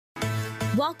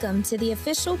Welcome to the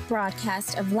official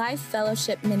broadcast of Life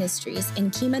Fellowship Ministries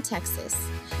in Kemah, Texas.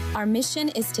 Our mission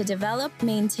is to develop,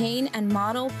 maintain, and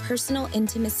model personal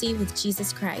intimacy with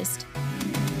Jesus Christ.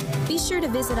 Be sure to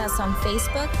visit us on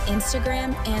Facebook,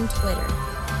 Instagram, and Twitter.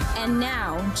 And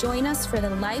now, join us for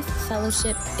the Life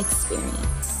Fellowship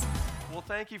experience.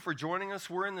 Well, thank you for joining us.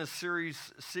 We're in this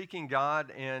series, Seeking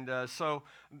God, and so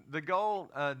the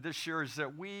goal this year is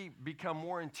that we become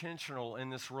more intentional in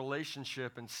this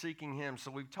relationship and seeking Him. So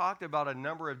we've talked about a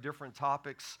number of different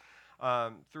topics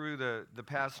through the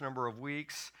past number of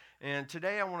weeks, and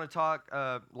today I want to talk,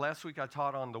 last week I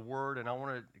taught on the Word, and I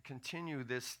want to continue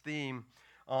this theme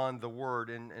on the Word,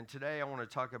 and today I want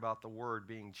to talk about the Word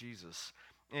being Jesus.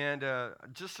 And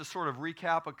just to sort of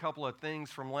recap a couple of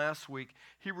things from last week,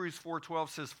 Hebrews 4:12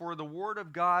 says, "For the Word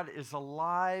of God is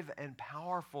alive and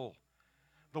powerful."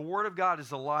 The Word of God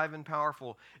is alive and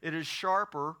powerful. It is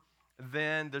sharper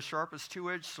than the sharpest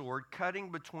two-edged sword,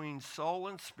 cutting between soul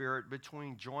and spirit,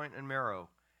 between joint and marrow.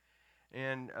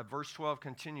 And verse 12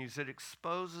 continues, it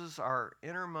exposes our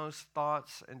innermost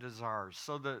thoughts and desires.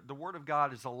 So the Word of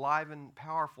God is alive and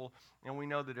powerful, and we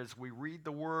know that as we read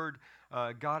the Word,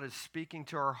 God is speaking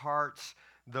to our hearts.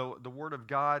 The Word of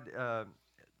God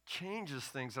changes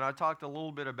things. And I talked a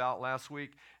little bit about last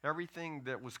week, everything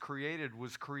that was created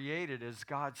as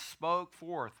God spoke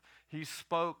forth. He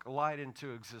spoke light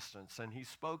into existence, and He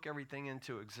spoke everything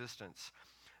into existence.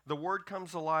 The Word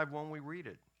comes alive when we read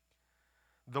it.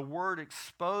 The Word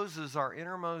exposes our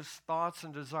innermost thoughts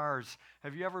and desires.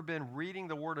 Have you ever been reading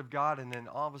the Word of God and then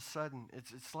all of a sudden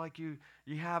it's like you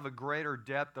have a greater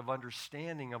depth of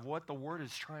understanding of what the Word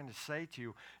is trying to say to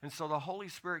you. And so the Holy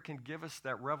Spirit can give us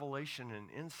that revelation and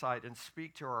insight and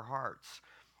speak to our hearts.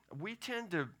 We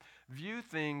tend to view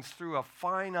things through a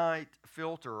finite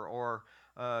filter or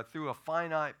through a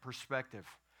finite perspective.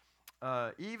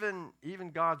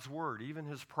 Even God's Word, even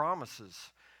His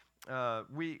promises.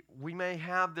 We may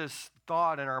have this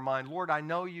thought in our mind, Lord, I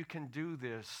know you can do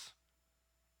this,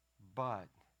 but.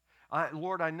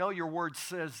 Lord, I know your word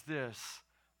says this,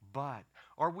 but.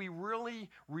 Are we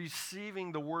really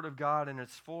receiving the Word of God in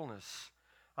its fullness?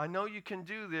 I know you can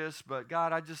do this, but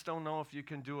God, I just don't know if you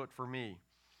can do it for me.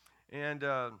 And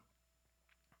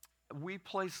we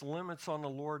place limits on the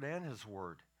Lord and His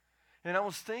Word. And I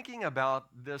was thinking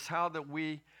about this, how that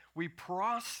we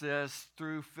process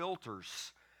through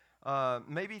filters.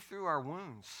 Maybe through our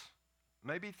wounds,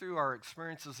 maybe through our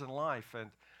experiences in life. And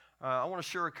I want to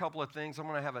share a couple of things. I'm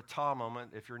going to have a TAW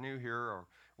moment if you're new here or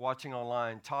watching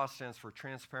online. TAW stands for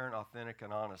Transparent, Authentic,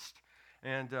 and Honest.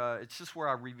 And it's just where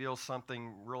I reveal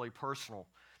something really personal.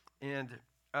 And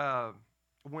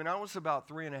when I was about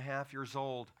 3.5 years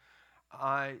old,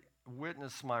 I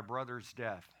witnessed my brother's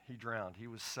death. He drowned. He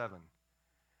was 7.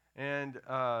 And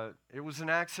it was an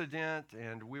accident,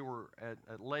 and we were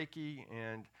at Lakey,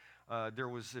 and there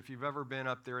was, if you've ever been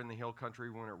up there in the hill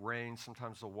country when it rains,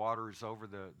 sometimes the water is over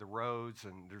the roads,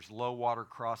 and there's low water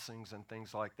crossings and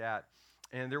things like that.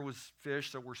 And there was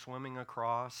fish that were swimming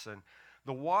across, and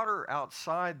the water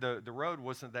outside the road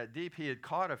wasn't that deep. He had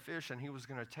caught a fish, and he was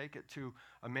going to take it to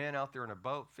a man out there in a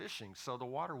boat fishing, so the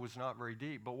water was not very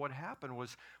deep. But what happened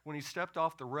was when he stepped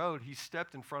off the road, he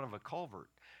stepped in front of a culvert,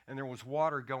 and there was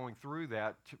water going through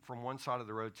that from one side of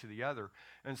the road to the other.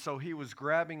 And so he was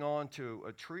grabbing onto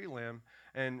a tree limb,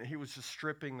 and he was just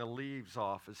stripping the leaves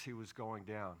off as he was going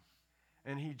down.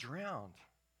 And he drowned.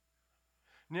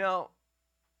 Now,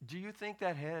 do you think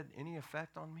that had any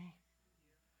effect on me?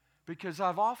 Because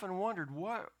I've often wondered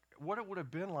what it would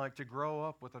have been like to grow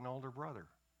up with an older brother.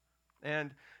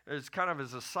 And as kind of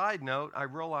as a side note, I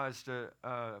realized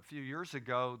a few years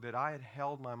ago that I had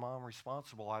held my mom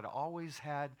responsible. I'd always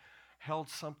held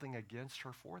something against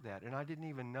her for that. And I didn't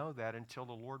even know that until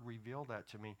the Lord revealed that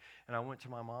to me. And I went to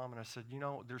my mom and I said,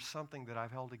 there's something that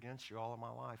I've held against you all of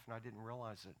my life, and I didn't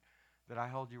realize it, that I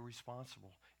held you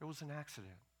responsible. It was an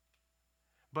accident.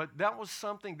 But that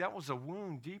was a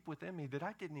wound deep within me that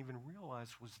I didn't even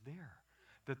realize was there,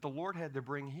 that the Lord had to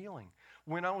bring healing.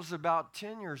 When I was about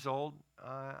 10 years old,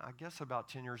 I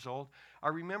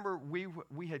remember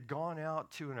we had gone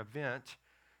out to an event.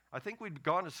 I think we'd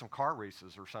gone to some car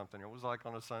races or something. It was like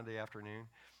on a Sunday afternoon.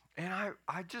 And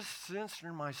I just sensed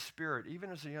in my spirit,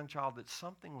 even as a young child, that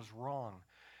something was wrong.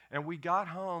 And we got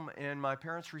home, and my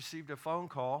parents received a phone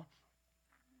call,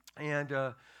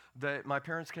 and my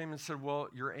parents came and said, well,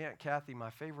 your Aunt Kathy, my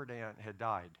favorite aunt, had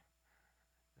died.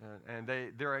 And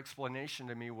their explanation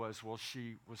to me was, well,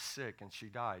 she was sick and she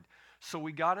died. So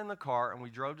we got in the car and we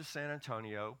drove to San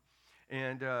Antonio,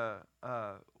 and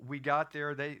we got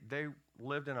there. They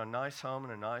lived in a nice home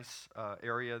in a nice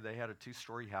area. They had a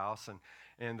 2-story house,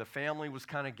 and the family was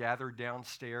kind of gathered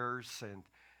downstairs,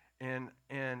 and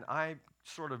I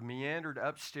sort of meandered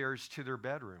upstairs to their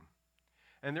bedroom.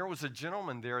 And there was a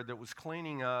gentleman there that was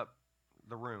cleaning up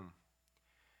the room.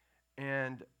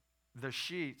 And the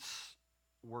sheets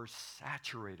were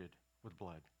saturated with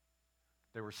blood.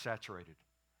 They were saturated.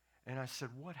 And I said,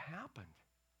 "What happened?"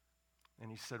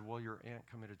 And he said, "Well, your aunt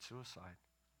committed suicide."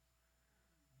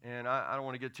 And I don't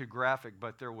want to get too graphic,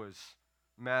 but there was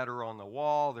matter on the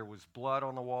wall. There was blood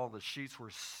on the wall. The sheets were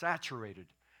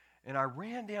saturated. And I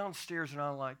ran downstairs, and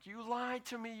I'm like, "You lied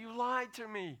to me. You lied to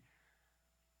me."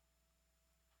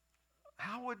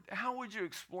 How would you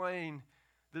explain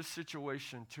this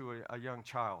situation to a young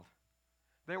child?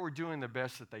 They were doing the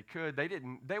best that they could.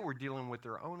 They were dealing with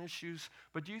their own issues.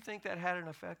 But do you think that had an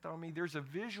effect on me? There's a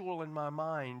visual in my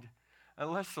mind,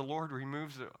 unless the Lord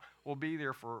removes it, will be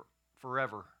there for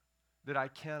forever, that I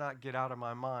cannot get out of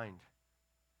my mind.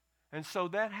 And so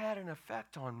that had an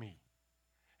effect on me.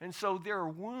 And so there are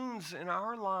wounds in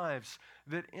our lives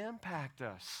that impact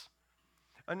us.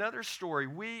 Another story,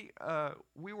 we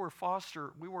were a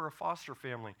foster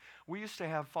family. We used to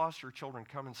have foster children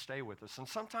come and stay with us. And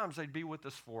sometimes they'd be with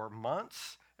us for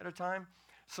months at a time.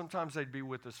 Sometimes they'd be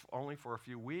with us only for a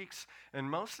few weeks. And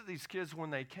most of these kids,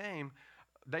 when they came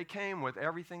with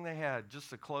everything they had, just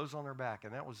the clothes on their back,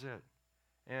 and that was it.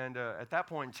 And at that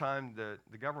point in time,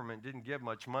 the government didn't give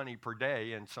much money per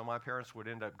day, and so my parents would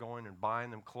end up going and buying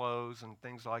them clothes and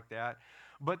things like that.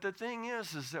 But the thing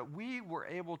is that we were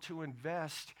able to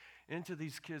invest into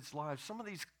these kids' lives. Some of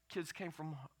these kids came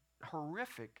from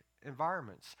horrific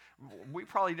environments. We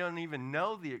probably don't even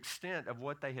know the extent of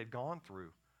what they had gone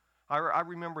through. I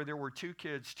remember there were 2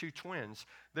 kids, 2 twins.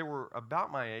 They were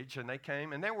about my age, and they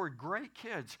came, and they were great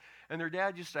kids. And their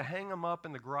dad used to hang them up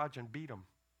in the garage and beat them.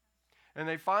 And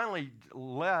they finally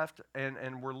left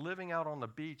and were living out on the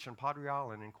beach in Padre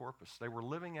Island in Corpus. They were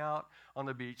living out on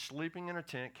the beach, sleeping in a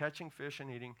tent, catching fish and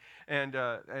eating.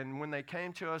 And when they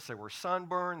came to us, they were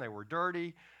sunburned, they were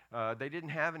dirty, they didn't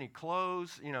have any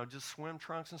clothes, just swim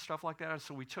trunks and stuff like that.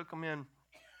 So we took them in.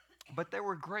 But they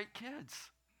were great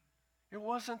kids. It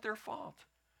wasn't their fault.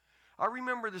 I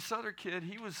remember this other kid,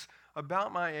 he was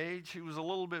about my age. He was a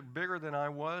little bit bigger than I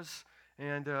was.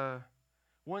 And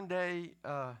one day,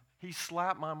 he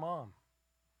slapped my mom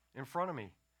in front of me.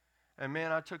 And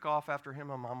man, I took off after him,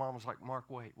 and my mom was like, "Mark,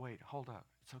 wait, hold up.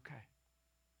 It's okay."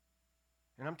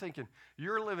 And I'm thinking,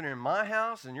 you're living in my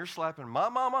house, and you're slapping my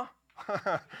mama?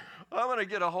 I'm going to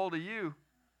get a hold of you.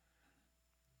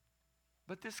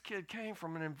 But this kid came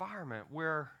from an environment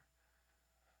where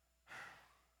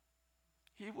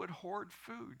he would hoard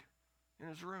food in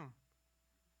his room.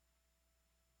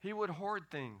 He would hoard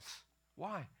things.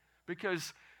 Why?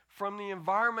 Because from the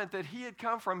environment that he had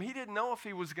come from, he didn't know if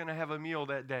he was going to have a meal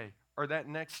that day or that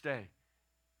next day.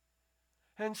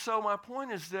 And so my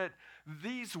point is that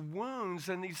these wounds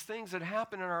and these things that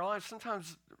happen in our lives,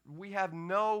 sometimes we have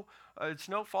it's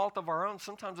no fault of our own.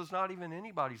 Sometimes it's not even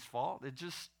anybody's fault. It's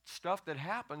just stuff that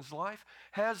happens. Life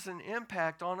has an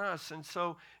impact on us. And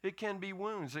so it can be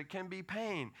wounds. It can be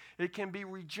pain. It can be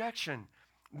rejection.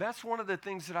 That's one of the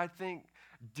things that I think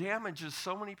damages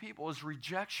so many people is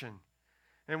rejection.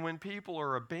 And when people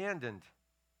are abandoned.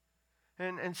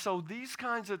 And so these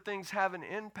kinds of things have an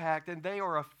impact, and they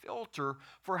are a filter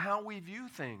for how we view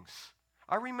things.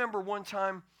 I remember one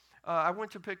time I went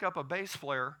to pick up a bass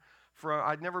player.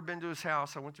 I'd never been to his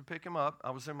house. I went to pick him up. I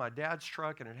was in my dad's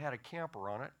truck, and it had a camper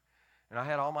on it. And I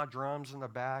had all my drums in the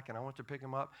back, and I went to pick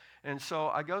him up. And so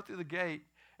I go through the gate,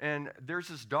 and there's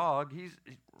this dog. He's,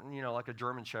 like a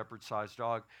German Shepherd-sized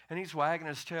dog. And he's wagging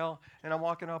his tail, and I'm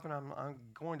walking up, and I'm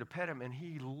going to pet him, and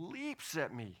he leaps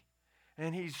at me.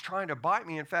 And he's trying to bite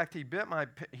me. In fact, he bit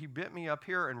me up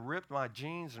here and ripped my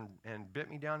jeans and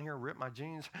bit me down here and ripped my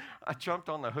jeans. I jumped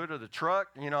on the hood of the truck.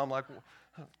 I'm like,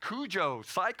 Cujo,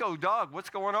 psycho dog.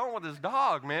 What's going on with this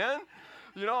dog, man?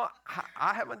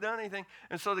 I haven't done anything.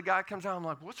 And so the guy comes out. I'm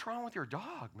like, what's wrong with your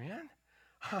dog, man?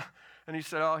 And he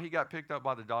said, he got picked up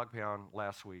by the dog pound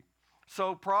last week.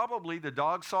 So probably the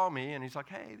dog saw me, and he's like,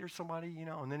 hey, there's somebody,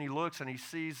 And then he looks, and he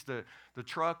sees the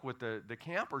truck with the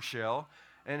camper shell,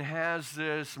 and has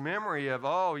this memory of,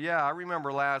 oh, yeah, I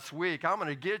remember last week. I'm going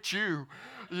to get you,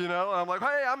 And I'm like,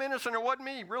 hey, I'm innocent. It wasn't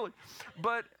me, really.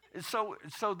 But so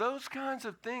those kinds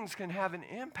of things can have an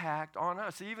impact on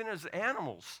us, even as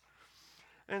animals.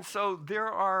 And so there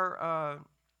are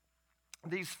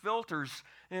these filters,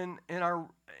 and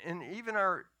even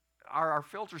our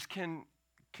filters can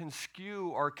can skew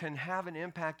or can have an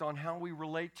impact on how we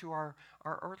relate to our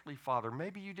earthly father.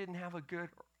 Maybe you didn't have a good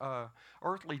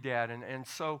earthly dad, and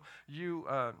so you,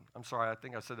 I'm sorry, I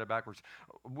think I said that backwards.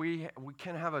 We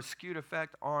can have a skewed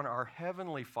effect on our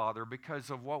heavenly father because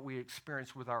of what we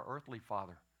experience with our earthly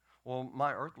father. Well,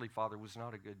 my earthly father was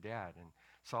not a good dad, and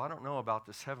so I don't know about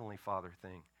this heavenly father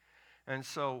thing. And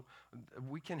so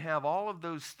we can have all of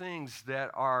those things that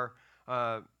are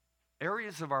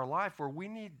areas of our life where we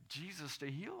need Jesus to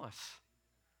heal us.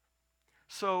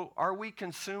 So are we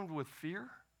consumed with fear?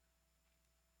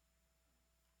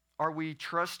 Are we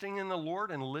trusting in the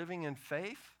Lord and living in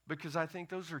faith? Because I think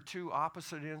those are two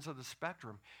opposite ends of the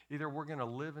spectrum. Either we're going to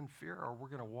live in fear or we're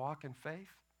going to walk in faith.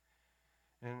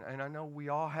 And I know we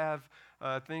all have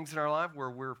things in our life where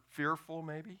we're fearful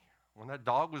maybe. When that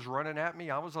dog was running at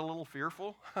me, I was a little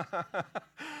fearful.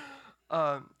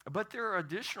 But there are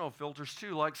additional filters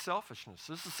too, like selfishness.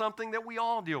 This is something that we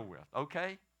all deal with,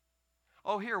 okay?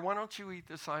 Oh, here, why don't you eat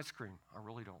this ice cream? I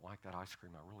really don't like that ice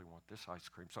cream. I really want this ice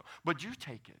cream. But you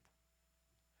take it.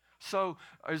 So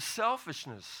is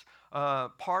selfishness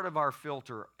part of our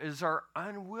filter? Is our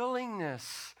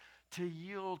unwillingness to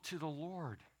yield to the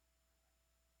Lord?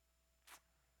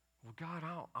 Well, God,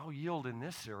 I'll yield in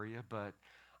this area, but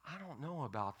I don't know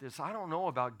about this. I don't know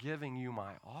about giving you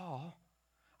my all.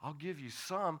 I'll give you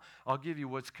some. I'll give you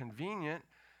what's convenient.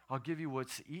 I'll give you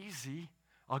what's easy.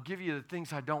 I'll give you the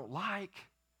things I don't like.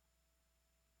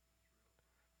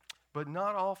 But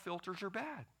not all filters are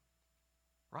bad,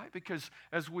 right? Because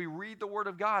as we read the Word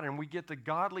of God and we get the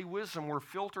godly wisdom, we're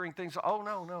filtering things. Oh,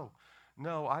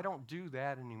 no, I don't do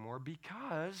that anymore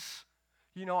because,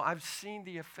 I've seen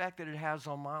the effect that it has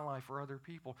on my life or other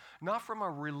people. Not from a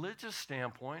religious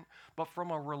standpoint, but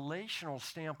from a relational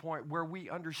standpoint where we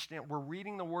understand, we're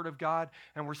reading the Word of God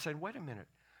and we're saying, wait a minute,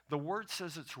 the Word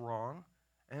says it's wrong,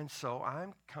 and so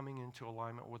I'm coming into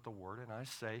alignment with the Word and I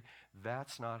say,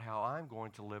 that's not how I'm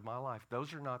going to live my life.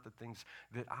 Those are not the things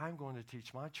that I'm going to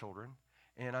teach my children,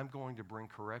 and I'm going to bring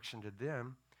correction to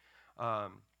them.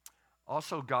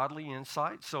 Also, godly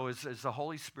insight. So as the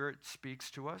Holy Spirit speaks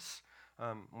to us,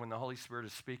 when the Holy Spirit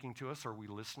is speaking to us, are we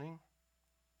listening?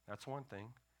 That's one thing.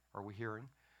 Are we hearing?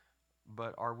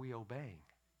 But are we obeying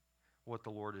what the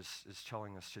Lord is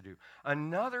telling us to do?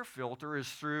 Another filter is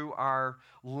through our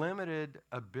limited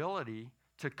ability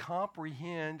to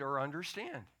comprehend or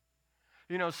understand.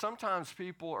 Sometimes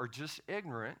people are just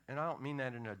ignorant, and I don't mean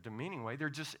that in a demeaning way. They're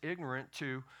just ignorant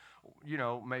to,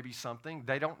 maybe something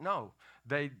they don't know.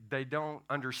 They don't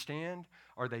understand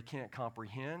or they can't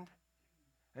comprehend.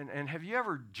 And have you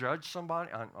ever judged somebody?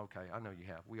 Okay, I know you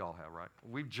have. We all have, right?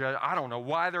 We've judged. I don't know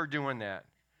why they're doing that.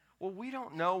 Well, we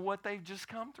don't know what they've just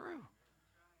come through.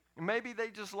 Maybe they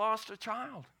just lost a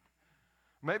child.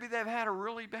 Maybe they've had a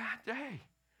really bad day.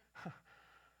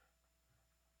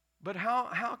 But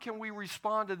how can we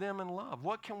respond to them in love?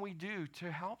 What can we do to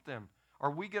help them?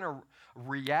 Are we going to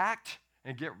react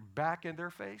and get back in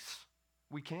their face?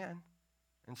 We can,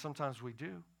 and sometimes we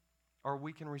do. Or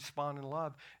we can respond in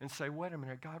love and say, wait a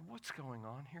minute, God, what's going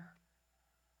on here?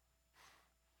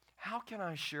 How can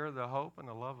I share the hope and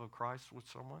the love of Christ with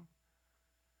someone?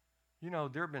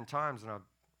 There have been times, and I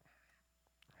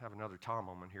have another Tom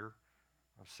moment here.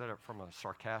 I've said it from a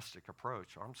sarcastic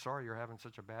approach. I'm sorry you're having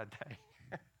such a bad day.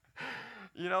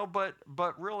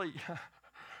 But really,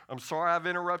 I'm sorry I've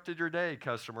interrupted your day,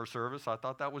 customer service. I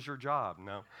thought that was your job.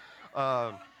 No.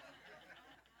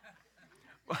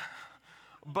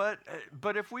 But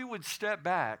if we would step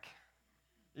back,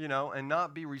 and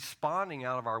not be responding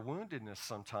out of our woundedness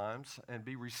sometimes and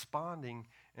be responding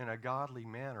in a godly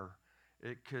manner,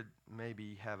 it could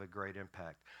maybe have a great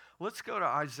impact. Let's go to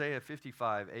Isaiah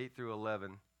 55, 8 through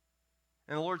 11.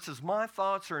 And the Lord says, my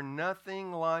thoughts are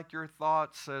nothing like your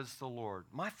thoughts, says the Lord.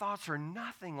 My thoughts are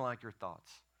nothing like your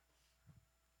thoughts.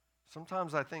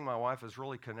 Sometimes I think my wife is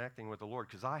really connecting with the Lord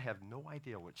because I have no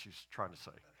idea what she's trying to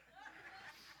say.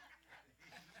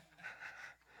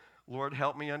 Lord,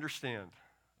 help me understand.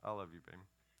 I love you, baby.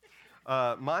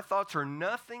 My thoughts are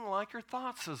nothing like your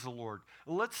thoughts, says the Lord.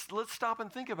 Let's stop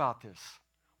and think about this.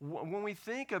 When we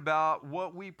think about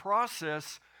what we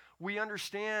process, we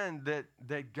understand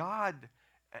that God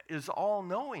is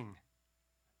all-knowing.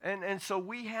 And so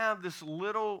we have this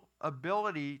little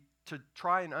ability to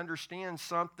try and understand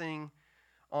something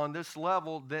on this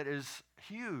level that is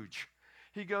huge.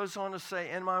 He goes on to say,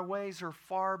 and my ways are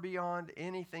far beyond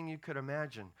anything you could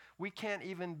imagine. We can't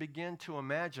even begin to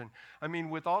imagine. I mean,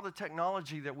 with all the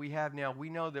technology that we have now, we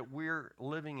know that we're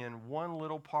living in one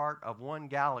little part of one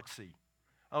galaxy.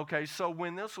 Okay, so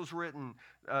when this was written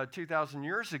 2,000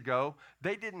 years ago,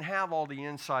 they didn't have all the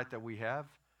insight that we have.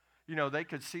 They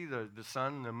could see the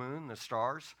sun, the moon, the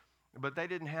stars, but they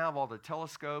didn't have all the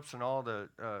telescopes and all the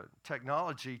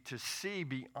technology to see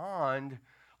beyond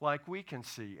like we can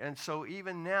see. And so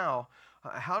even now,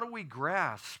 how do we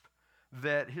grasp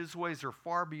that his ways are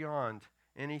far beyond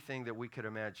anything that we could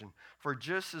imagine? For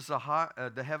just as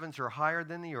the heavens are higher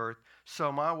than the earth,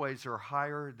 so my ways are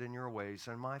higher than your ways,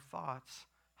 and my thoughts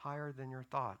higher than your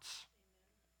thoughts.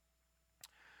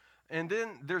 And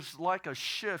then there's like a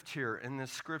shift here in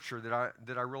this scripture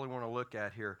that I really want to look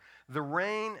at here. The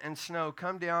rain and snow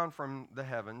come down from the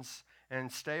heavens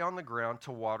and stay on the ground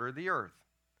to water the earth.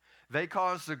 They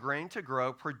cause the grain to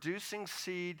grow, producing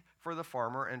seed for the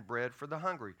farmer and bread for the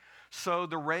hungry. So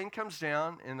the rain comes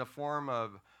down in the form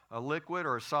of a liquid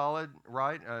or a solid,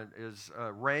 right? Is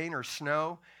rain or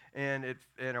snow, and it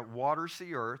waters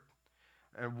the earth,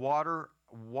 and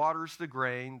waters the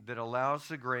grain that allows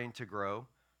the grain to grow,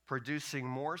 producing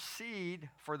more seed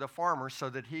for the farmer so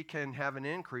that he can have an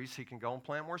increase. He can go and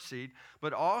plant more seed,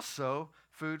 but also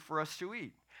food for us to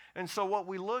eat. And so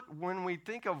when we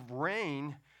think of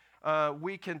rain,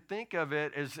 we can think of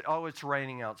it as, it's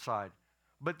raining outside.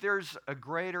 But there's a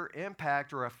greater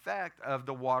impact or effect of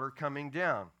the water coming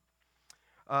down.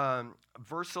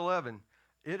 Verse 11,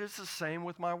 it is the same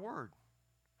with my word.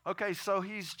 Okay, so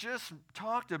he's just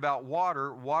talked about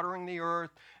watering the earth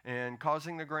and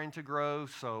causing the grain to grow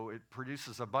so it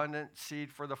produces abundant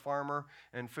seed for the farmer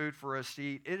and food for us to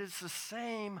eat. It is the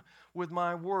same with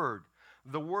my word.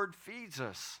 The word feeds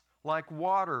us like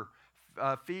water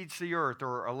feeds the earth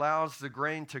or allows the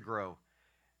grain to grow.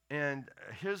 And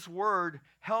his word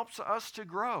helps us to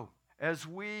grow as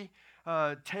we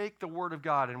take the word of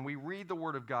God and we read the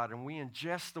word of God and we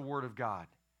ingest the word of God.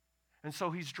 And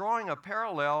so he's drawing a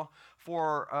parallel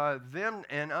for them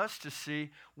and us to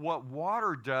see what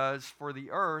water does for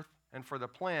the earth and for the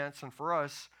plants, and for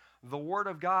us, the Word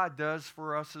of God does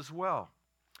for us as well.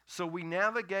 So we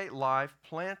navigate life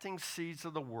planting seeds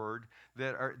of the Word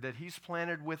that he's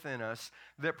planted within us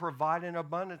that provide an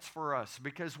abundance for us,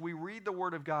 because we read the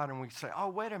Word of God and we say, oh,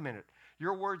 wait a minute,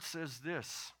 your Word says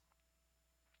this.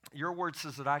 Your word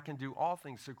says that I can do all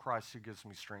things through Christ who gives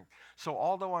me strength. So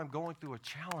although I'm going through a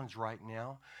challenge right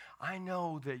now, I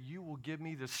know that you will give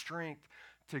me the strength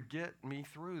to get me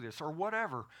through this, or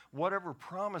whatever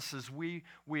promises we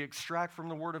extract from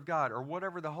the Word of God, or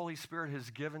whatever the Holy Spirit has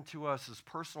given to us as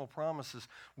personal promises,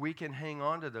 we can hang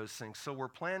on to those things. So we're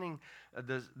planting,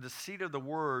 the seed of the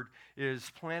Word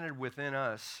is planted within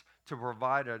us to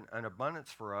provide an abundance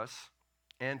for us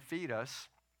and feed us.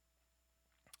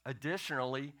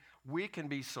 Additionally, we can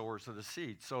be sowers of the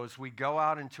seed. So as we go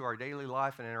out into our daily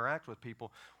life and interact with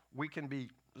people, we can be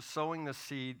sowing the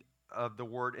seed of the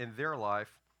Word in their life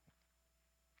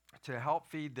to help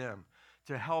feed them,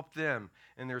 to help them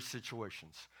in their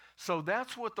situations. So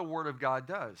that's what the Word of God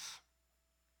does.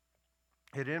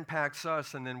 It impacts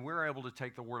us, and then we're able to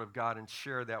take the Word of God and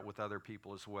share that with other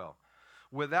people as well.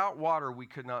 Without water, we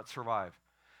could not survive.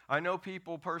 I know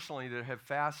people personally that have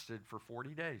fasted for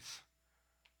 40 days.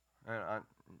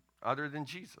 Other than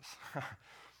Jesus,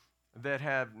 that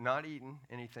have not eaten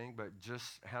anything but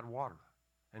just had water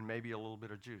and maybe a little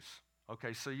bit of juice.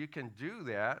 Okay, so you can do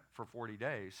that for 40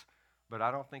 days, but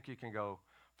I don't think you can go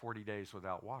 40 days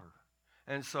without water.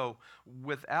 And so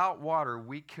without water,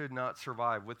 we could not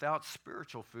survive. Without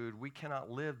spiritual food, we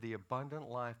cannot live the abundant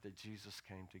life that Jesus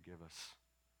came to give us.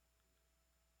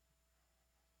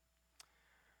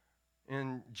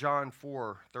 In John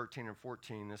 4, 13 and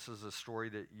 14, this is a story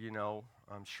that you know,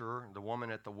 I'm sure. The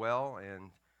woman at the well,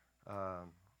 and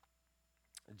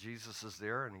Jesus is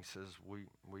there, and he says,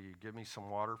 will you give me some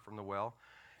water from the well?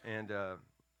 And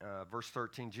verse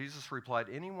 13, Jesus replied,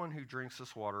 anyone who drinks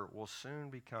this water will soon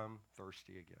become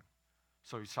thirsty again.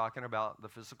 So he's talking about the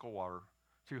physical water,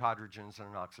 2 hydrogens and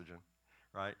an oxygen,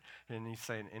 right? And he's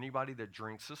saying anybody that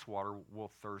drinks this water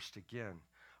will thirst again.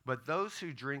 But those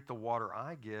who drink the water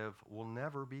I give will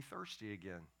never be thirsty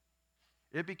again.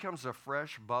 It becomes a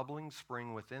fresh, bubbling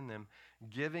spring within them,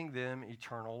 giving them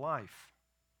eternal life.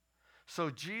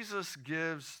 So Jesus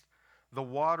gives the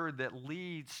water that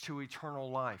leads to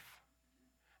eternal life.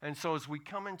 And so as we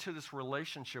come into this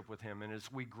relationship with him, and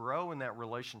as we grow in that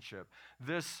relationship,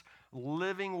 this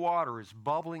living water is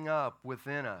bubbling up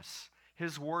within us.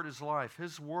 His word is life.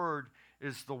 His word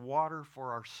is the water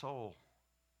for our soul.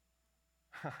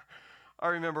 I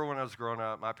remember when I was growing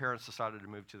up, my parents decided to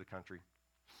move to the country.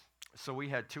 So we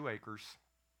had 2 acres.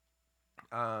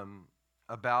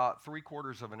 About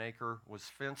 3/4 of an acre was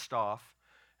fenced off,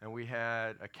 and we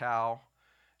had a cow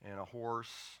and a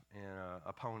horse and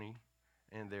a pony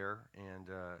in there. And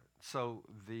so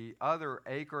the other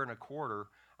 1.25 acres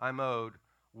I mowed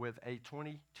with a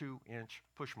 22-inch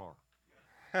push mower.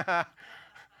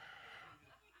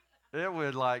 It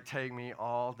would like take me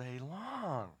all day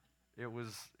long. It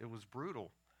was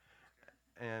brutal.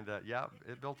 And yeah,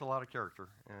 it built a lot of character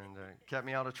and kept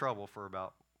me out of trouble for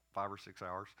about 5 or 6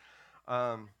 hours.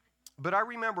 But I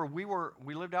remember we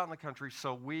lived out in the country,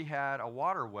 so we had a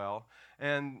water well,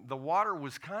 and the water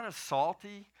was kind of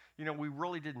salty. You know, we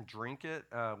really didn't drink it.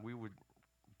 We would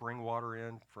bring water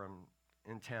in from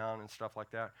in town and stuff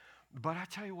like that. But I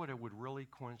tell you what, it would really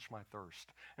quench my thirst.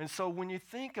 And so when you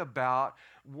think about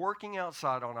working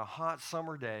outside on a hot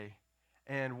summer day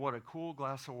and what a cool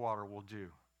glass of water will do,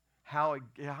 how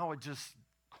it just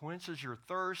quenches your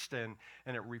thirst and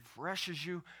it refreshes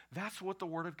you, that's what the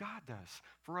Word of God does.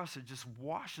 For us, it just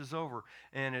washes over,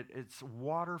 and it's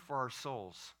water for our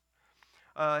souls.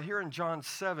 Here in John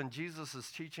 7, Jesus is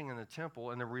teaching in the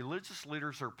temple, and the religious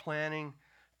leaders are planning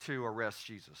to arrest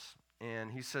Jesus.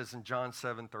 And he says in John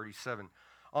 7:37,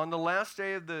 on the last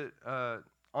day,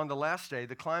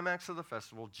 the climax of the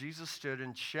festival, Jesus stood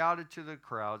and shouted to the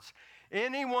crowds,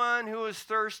 anyone who is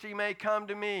thirsty may come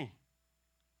to me.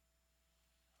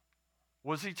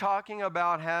 Was he talking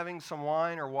about having some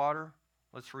wine or water?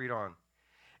 Let's read on.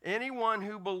 Anyone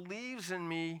who believes in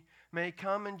me may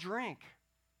come and drink.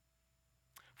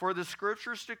 For the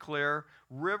scriptures declare,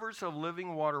 rivers of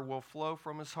living water will flow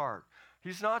from his heart.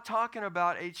 He's not talking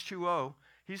about H2O.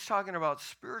 He's talking about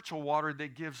spiritual water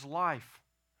that gives life.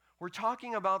 We're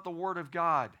talking about the Word of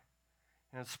God.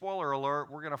 And spoiler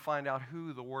alert, we're going to find out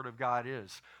who the Word of God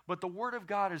is. But the Word of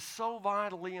God is so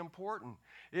vitally important.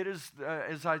 It is,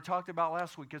 as I talked about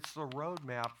last week, it's the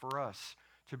roadmap for us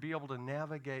to be able to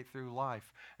navigate through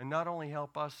life and not only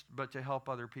help us, but to help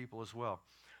other people as well.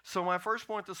 So my first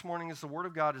point this morning is the Word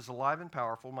of God is alive and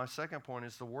powerful. My second point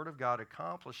is the Word of God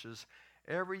accomplishes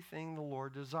everything the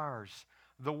Lord desires.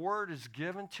 The Word is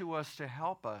given to us to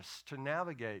help us to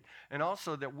navigate, and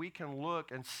also that we can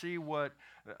look and see what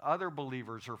other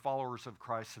believers or followers of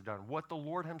Christ have done, what the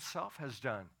Lord himself has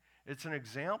done. It's an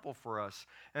example for us,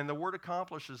 and the Word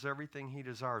accomplishes everything he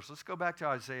desires. Let's go back to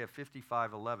Isaiah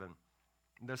 55:11.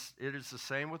 It is the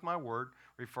same with my word,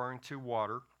 referring to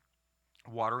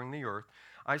watering the earth.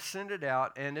 I send it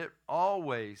out, and it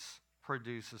always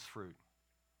produces fruit.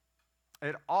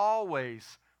 It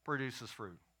always produces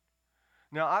fruit.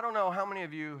 Now, I don't know how many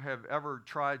of you have ever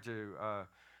tried to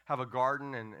have a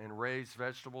garden and raise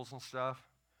vegetables and stuff.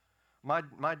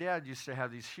 My dad used to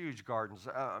have these huge gardens,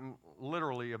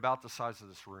 literally about the size of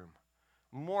this room.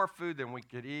 More food than we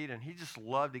could eat, and he just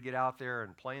loved to get out there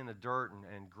and play in the dirt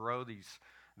and grow these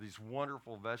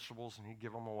wonderful vegetables, and he'd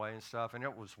give them away and stuff, and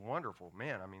it was wonderful.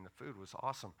 Man, I mean, the food was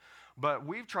awesome. But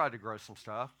we've tried to grow some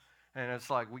stuff, and it's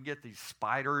like we get these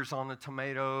spiders on the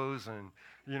tomatoes, and,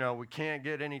 you know, we can't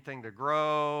get anything to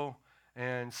grow.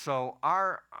 And so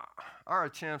our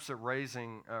attempts at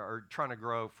raising or trying to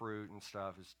grow fruit and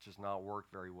stuff has just not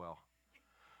worked very well.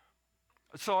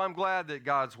 So I'm glad that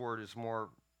God's word is more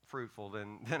fruitful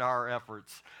than our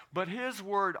efforts. But his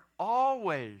word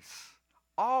always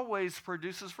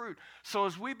produces fruit. So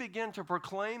as we begin to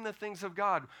proclaim the things of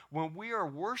God, when we are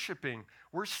worshiping,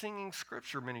 we're singing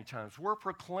scripture many times. We're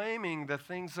proclaiming the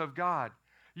things of God.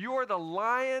 You are the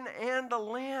lion and the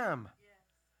lamb.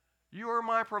 Yes. You are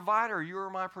my provider. You are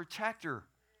my protector.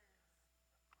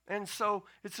 Yes. And so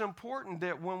it's important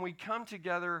that when we come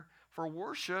together for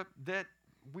worship, that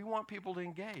we want people to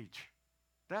engage.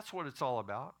 That's what it's all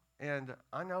about. And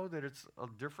I know that it's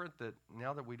different that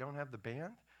now that we don't have the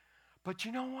band. But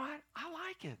you know what? I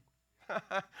like it.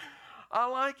 I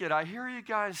like it. I hear you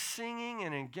guys singing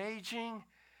and engaging,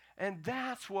 and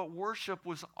that's what worship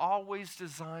was always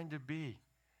designed to be.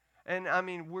 And I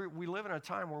mean, we live in a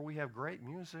time where we have great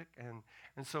music, and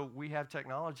so we have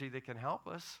technology that can help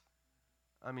us.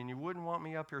 I mean, you wouldn't want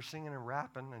me up here singing and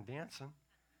rapping and dancing,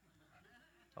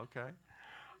 okay?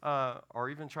 Or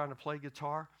even trying to play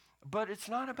guitar. But it's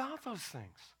not about those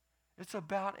things. It's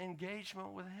about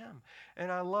engagement with him.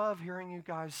 And I love hearing you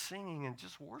guys singing and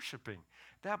just worshiping.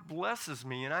 That blesses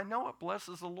me, and I know it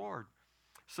blesses the Lord.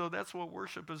 So that's what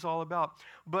worship is all about.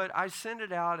 But I send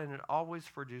it out, and it always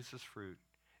produces fruit.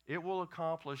 It will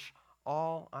accomplish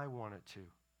all I want it to.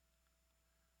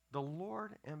 The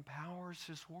Lord empowers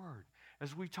his word.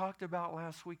 As we talked about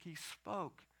last week, he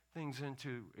spoke things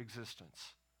into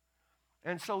existence.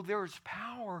 And so there's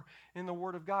power in the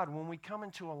Word of God when we come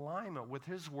into alignment with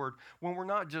his Word, when we're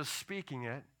not just speaking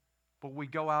it, but we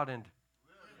go out and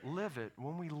live it.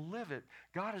 When we live it,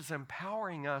 God is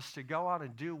empowering us to go out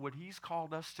and do what he's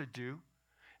called us to do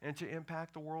and to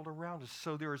impact the world around us.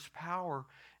 So there is power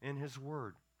in his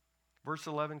Word. Verse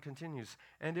 11 continues,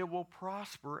 and it will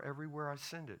prosper everywhere I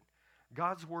send it.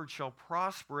 God's word shall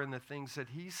prosper in the things that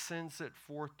he sends it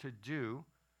forth to do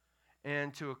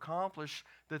and to accomplish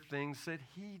the things that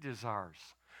he desires.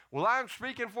 Well, I'm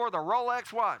speaking for the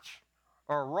Rolex watch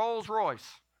or Rolls Royce.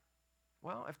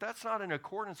 Well, if that's not in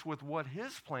accordance with what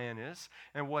his plan is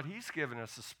and what he's given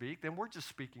us to speak, then we're just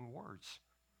speaking words.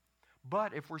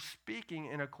 But if we're speaking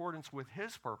in accordance with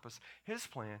his purpose, his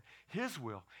plan, his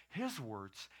will, his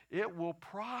words, it will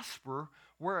prosper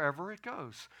wherever it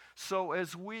goes. So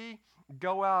as we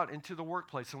go out into the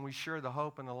workplace and we share the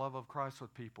hope and the love of Christ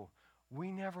with people,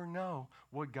 we never know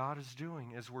what God is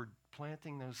doing as we're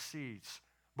planting those seeds.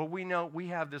 But we know we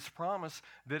have this promise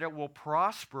that it will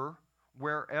prosper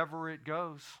wherever it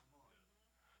goes.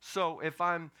 So if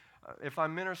I'm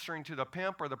ministering to the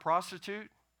pimp or the prostitute,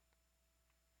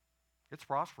 it's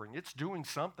prospering. It's doing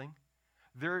something.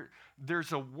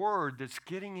 There's a word that's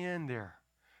getting in there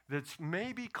that's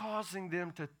maybe causing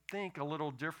them to think a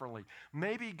little differently.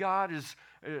 Maybe God is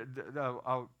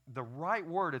the right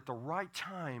word at the right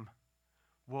time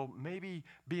will maybe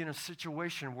be in a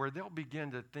situation where they'll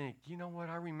begin to think, you know what,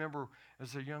 I remember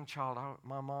as a young child,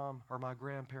 my mom or my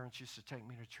grandparents used to take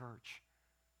me to church.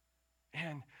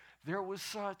 And there was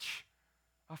such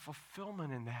a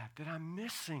fulfillment in that I'm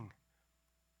missing.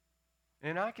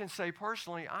 And I can say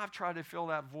personally, I've tried to fill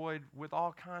that void with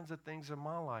all kinds of things in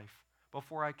my life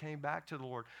before I came back to the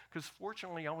Lord. Because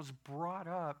fortunately, I was brought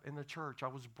up in the church. I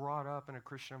was brought up in a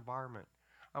Christian environment.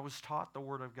 I was taught the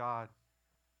Word of God.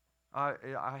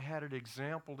 I had it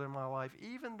exampled in my life.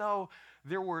 Even though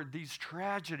there were these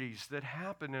tragedies that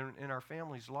happened in our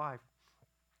family's life,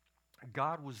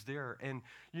 God was there. And,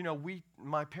 you know,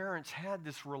 my parents had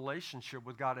this relationship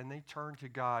with God, and they turned to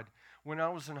God. When I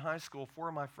was in high school, 4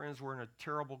 of my friends were in a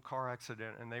terrible car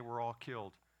accident, and they were all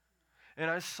killed. And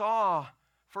I saw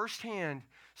firsthand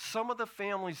some of the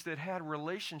families that had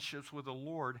relationships with the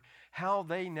Lord, how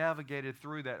they navigated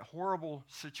through that horrible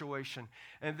situation.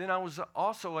 And then I was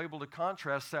also able to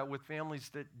contrast that with families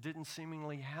that didn't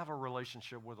seemingly have a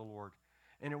relationship with the Lord.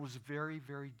 And it was very,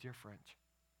 very different.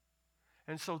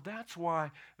 And so that's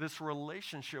why this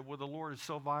relationship with the Lord is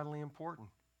so vitally important.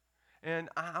 And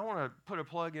I want to put a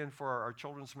plug in for our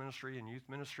children's ministry and youth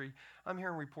ministry. I'm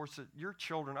hearing reports that our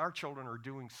children are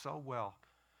doing so well.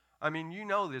 I mean, you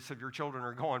know this if your children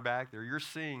are going back there. You're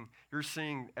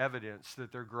seeing evidence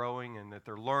that they're growing and that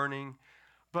they're learning.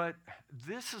 But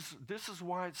this is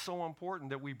why it's so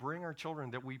important that we bring our children,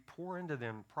 that we pour into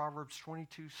them. Proverbs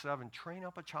 22:7, train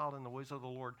up a child in the ways of the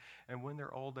Lord, and when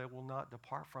they're old, they will not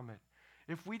depart from it.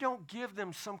 If we don't give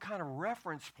them some kind of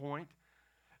reference point,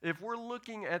 if we're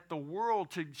looking at the world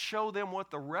to show them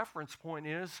what the reference point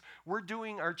is, we're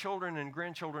doing our children and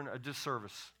grandchildren a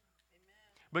disservice.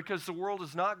 Amen. Because the world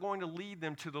is not going to lead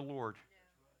them to the Lord.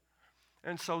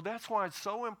 Yeah. And so that's why it's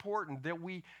so important that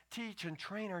we teach and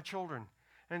train our children.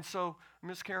 And so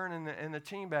Miss Karen and the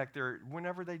team back there,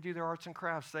 whenever they do their arts and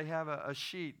crafts, they have a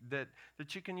sheet that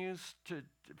you can use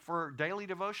for daily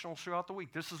devotionals throughout the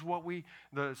week. This is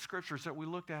the scriptures that we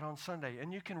looked at on Sunday.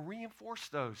 And you can reinforce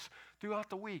those throughout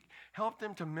the week. Help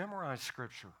them to memorize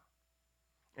scripture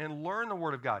and learn the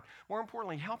Word of God. More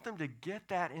importantly, help them to get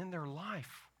that in their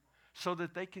life so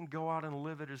that they can go out and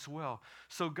live it as well.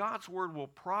 So God's Word will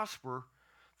prosper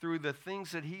through the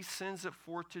things that he sends it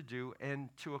forth to do and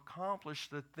to accomplish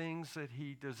the things that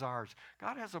he desires.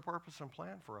 God has a purpose and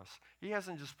plan for us. He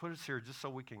hasn't just put us here just so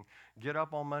we can get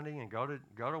up on Monday and go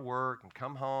to work and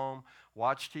come home,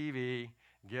 watch TV,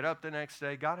 get up the next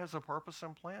day. God has a purpose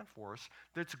and plan for us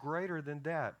that's greater than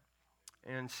that.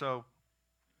 And so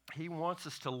he wants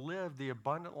us to live the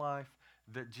abundant life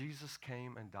that Jesus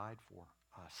came and died for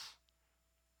us.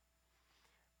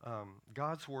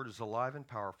 God's word is alive and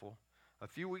powerful. A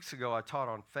few weeks ago, I taught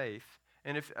on faith.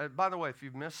 And by the way, if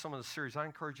you've missed some of the series, I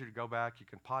encourage you to go back. You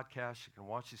can podcast, you can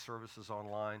watch these services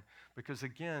online. Because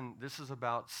again, this is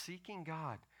about seeking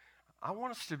God. I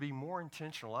want us to be more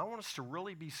intentional. I want us to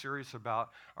really be serious about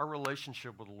our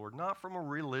relationship with the Lord. Not from a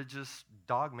religious,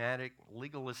 dogmatic,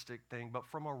 legalistic thing, but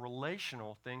from a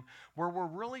relational thing where we're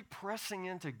really pressing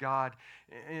into God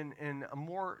in a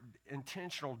more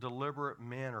intentional, deliberate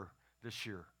manner this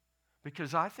year.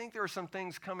 Because I think there are some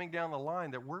things coming down the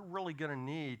line that we're really going to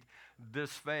need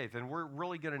this faith, and we're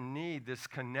really going to need this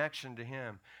connection to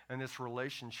him and this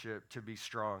relationship to be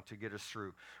strong, to get us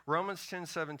through. Romans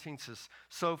 10:17 says,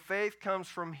 so faith comes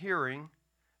from hearing,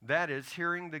 that is,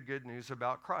 hearing the good news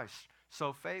about Christ.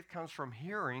 So faith comes from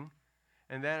hearing,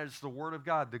 and that is the word of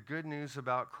God, the good news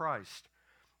about Christ.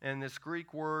 And this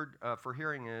Greek word for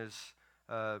hearing is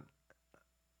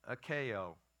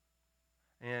akeo.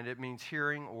 And it means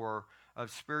hearing or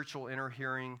of spiritual inner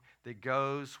hearing that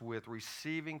goes with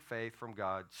receiving faith from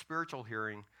God, spiritual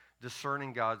hearing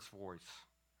discerning God's voice.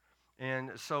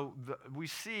 And so we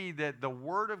see that the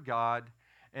Word of God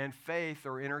and faith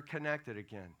are interconnected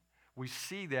again. We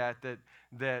see that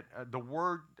the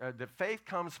word, that faith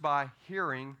comes by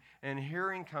hearing, and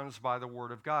hearing comes by the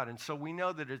Word of God. And so we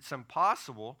know that it's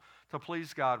impossible to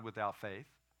please God without faith.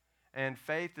 And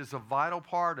faith is a vital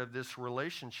part of this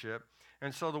relationship.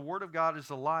 And so the Word of God is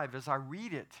alive as I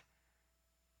read it.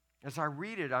 As I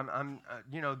read it,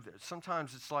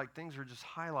 sometimes it's like things are just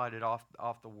highlighted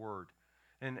off the Word.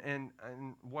 And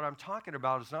what I'm talking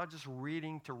about is not just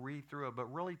reading to read through it,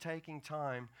 but really taking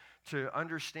time to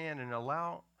understand and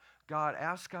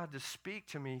ask God to speak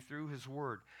to me through His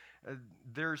Word.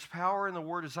 There's power in the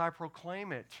Word as I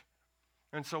proclaim it.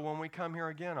 And so when we come here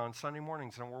again on Sunday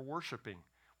mornings and we're worshiping,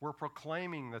 we're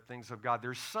proclaiming the things of God.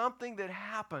 There's something that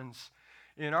happens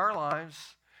in our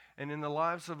lives and in the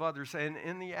lives of others and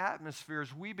in the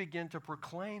atmospheres. We begin to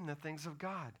proclaim the things of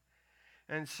God.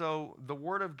 And so the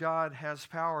Word of God has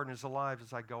power and is alive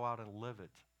as I go out and live it.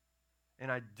 And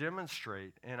I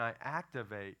demonstrate and I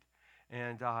activate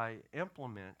and I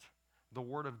implement the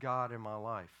Word of God in my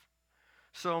life.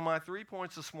 So my 3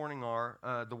 points this morning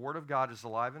are, the Word of God is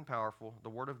alive and powerful. The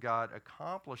Word of God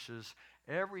accomplishes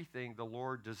everything the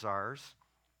Lord desires.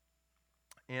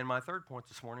 And my third point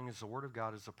this morning is the Word of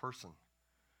God is a person.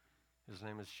 His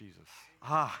name is Jesus.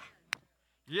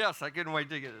 Yes, I couldn't wait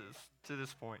to get to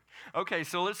this point. Okay,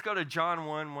 so let's go to John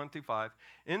 1:1-5.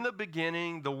 In the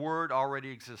beginning, the Word already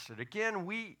existed. Again,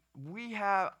 we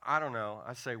have, okay,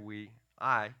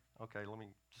 let me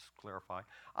just clarify.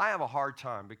 I have a hard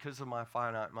time because of my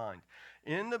finite mind.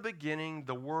 In the beginning,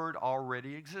 the Word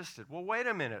already existed. Well, wait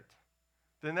a minute.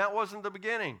 Then that wasn't the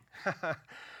beginning.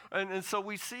 And so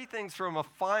we see things from a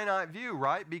finite view,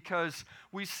 right? Because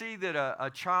we see that a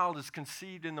child is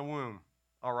conceived in the womb.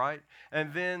 All right?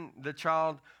 And then the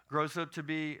child grows up to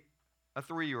be a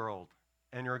 3-year-old.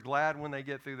 And you're glad when they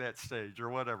get through that stage or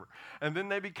whatever. And then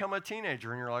they become a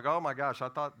teenager. And you're like, oh, my gosh, I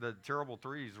thought the terrible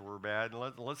threes were bad.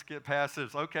 Let's get past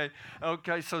this. Okay,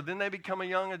 so then they become a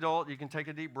young adult. You can take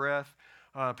a deep breath,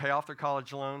 pay off their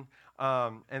college loan.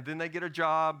 And then they get a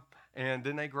job. And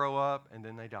then they grow up. And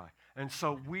then they die. And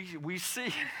so we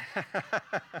see.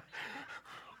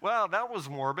 Well, that was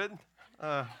morbid.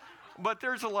 But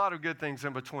there's a lot of good things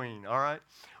in between, all right?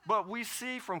 But we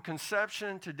see from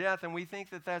conception to death, and we think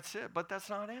that that's it, but that's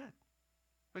not it.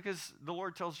 Because the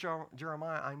Lord tells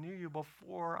Jeremiah, I knew you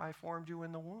before I formed you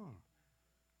in the womb.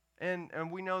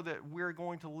 And we know that we're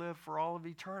going to live for all of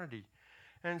eternity.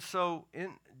 And so,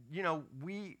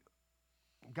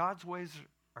 God's ways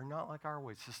are not like our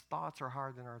ways. His thoughts are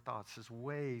higher than our thoughts. His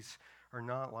ways are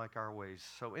not like our ways.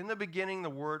 So in the beginning, the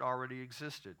Word already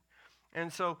existed.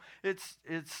 And so it's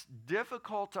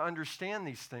difficult to understand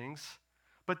these things,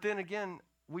 but then again,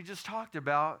 we just talked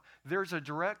about there's a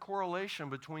direct correlation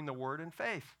between the Word and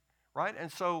faith, right? And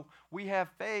so we have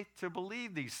faith to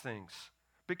believe these things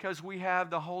because we have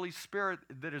the Holy Spirit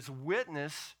that is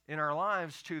witness in our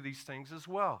lives to these things as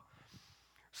well.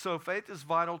 So faith is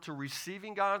vital to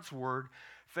receiving God's Word,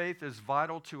 faith is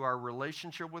vital to our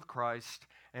relationship with Christ,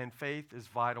 and faith is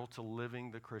vital to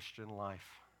living the Christian life.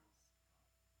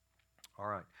 All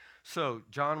right, so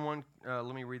John 1,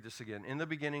 let me read this again. In the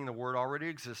beginning, the Word already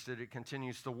existed. It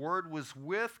continues, the Word was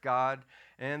with God,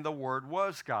 and the Word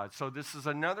was God. So this is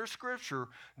another scripture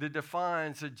that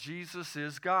defines that Jesus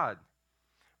is God.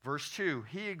 Verse 2,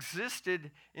 He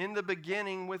existed in the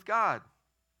beginning with God.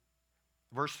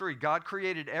 Verse 3, God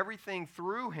created everything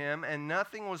through Him, and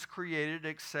nothing was created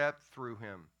except through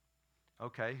Him.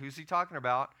 Okay, who's He talking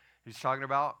about? He's talking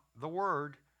about the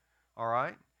Word, all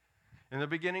right? In the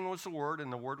beginning was the Word,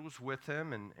 and the Word was with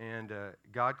Him, and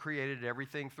God created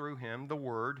everything through Him, the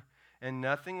Word, and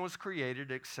nothing was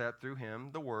created except through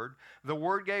Him, the Word. The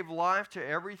Word gave life to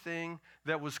everything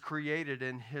that was created,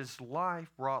 and His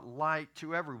life brought light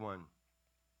to everyone.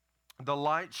 The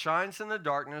light shines in the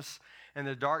darkness, and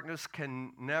the darkness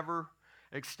can never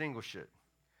extinguish it.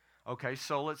 Okay,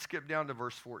 so let's skip down to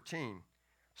verse 14.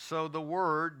 So the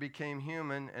Word became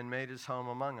human and made His home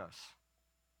among us.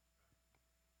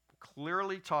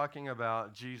 Clearly talking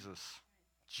about Jesus.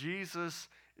 Jesus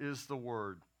is the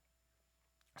Word.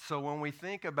 So when we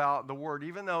think about the Word,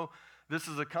 even though this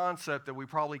is a concept that we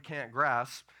probably can't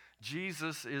grasp,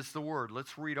 Jesus is the Word.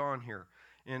 Let's read on here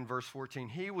in verse 14.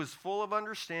 He was full of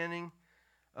understanding.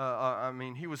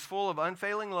 He was full of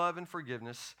unfailing love and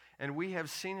forgiveness, and we have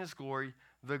seen His glory,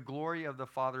 the glory of the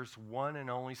Father's one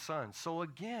and only Son. So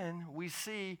again, we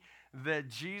see that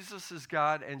Jesus is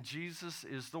God and Jesus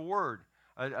is the Word.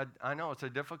 I know it's a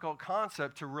difficult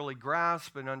concept to really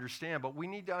grasp and understand, but we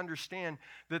need to understand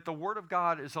that the Word of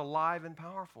God is alive and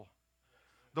powerful.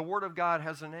 The Word of God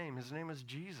has a name. His name is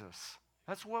Jesus.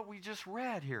 That's what we just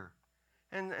read here.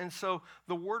 And so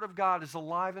the Word of God is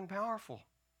alive and powerful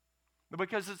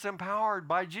because it's empowered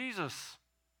by Jesus.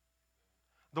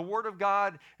 The Word of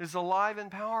God is alive and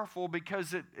powerful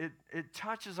because it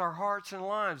touches our hearts and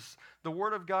lives. The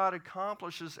Word of God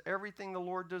accomplishes everything the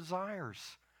Lord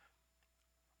desires.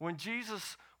 When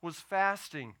Jesus was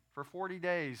fasting for 40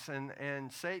 days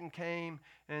and Satan came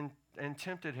and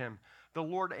tempted him, the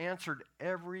Lord answered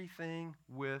everything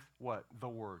with what? The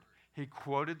Word. He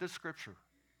quoted the Scripture.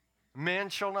 Man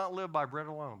shall not live by bread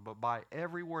alone, but by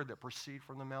every word that proceeds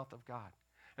from the mouth of God.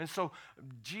 And so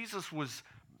Jesus was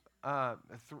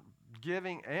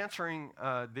answering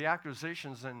the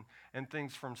accusations and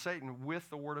things from Satan with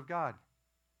the Word of God.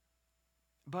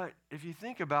 But if you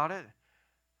think about it,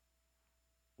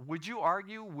 would you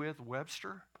argue with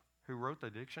Webster, who wrote the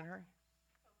dictionary?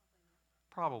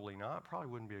 Probably not. Probably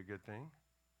wouldn't be a good thing.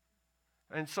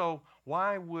 And so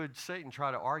why would Satan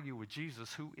try to argue with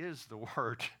Jesus, who is the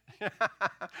Word? It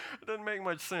doesn't make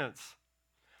much sense.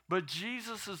 But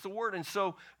Jesus is the Word. And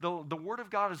so the Word of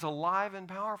God is alive and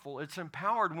powerful. It's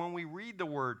empowered when we read the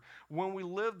Word, when we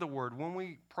live the Word, when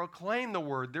we proclaim the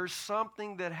Word. There's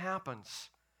something that happens.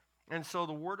 And so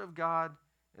the Word of God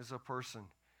is a person.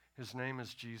 His name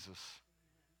is Jesus.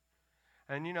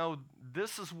 And you know,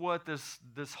 this is what this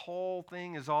whole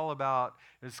thing is all about,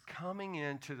 is coming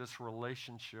into this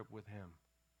relationship with Him.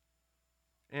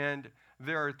 And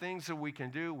there are things that we can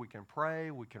do. We can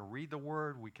pray, we can read the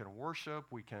Word, we can worship,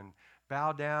 we can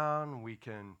bow down, we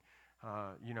can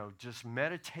just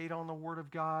meditate on the Word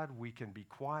of God. We can be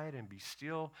quiet and be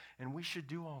still, and we should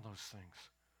do all those things.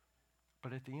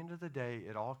 But at the end of the day,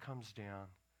 it all comes down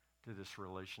to this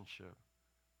relationship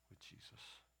with Jesus.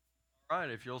 All right,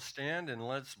 if you'll stand and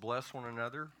let's bless one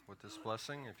another with this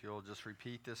blessing. If you'll just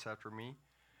repeat this after me.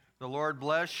 The Lord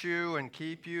bless you and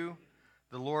keep you.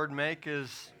 The Lord make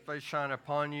His face shine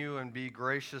upon you and be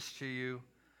gracious to you.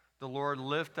 The Lord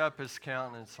lift up His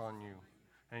countenance on you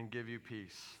and give you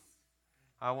peace.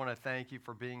 I want to thank you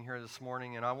for being here this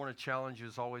morning, and I want to challenge you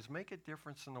as always, make a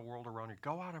difference in the world around you.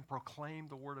 Go out and proclaim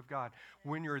the Word of God.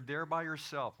 When you're there by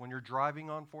yourself, when you're driving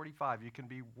on 45, you can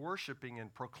be worshiping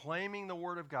and proclaiming the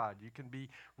Word of God. You can be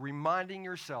reminding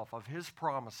yourself of His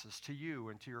promises to you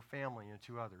and to your family and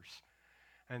to others.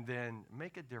 And then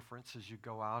make a difference as you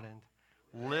go out and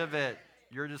live it.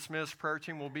 Your dismissed. Prayer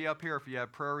team will be up here if you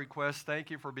have prayer requests. Thank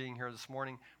you for being here this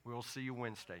morning. We will see you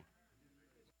Wednesday.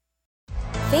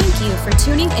 Thank you for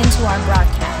tuning into our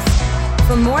broadcast.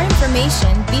 For more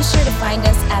information, be sure to find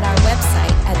us at our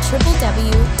website at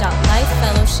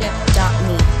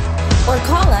www.lifefellowship.me or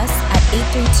call us at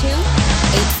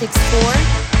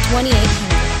 832-864-2800.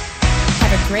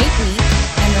 Have a great week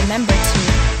and remember to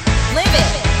live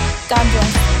it. God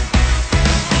bless you.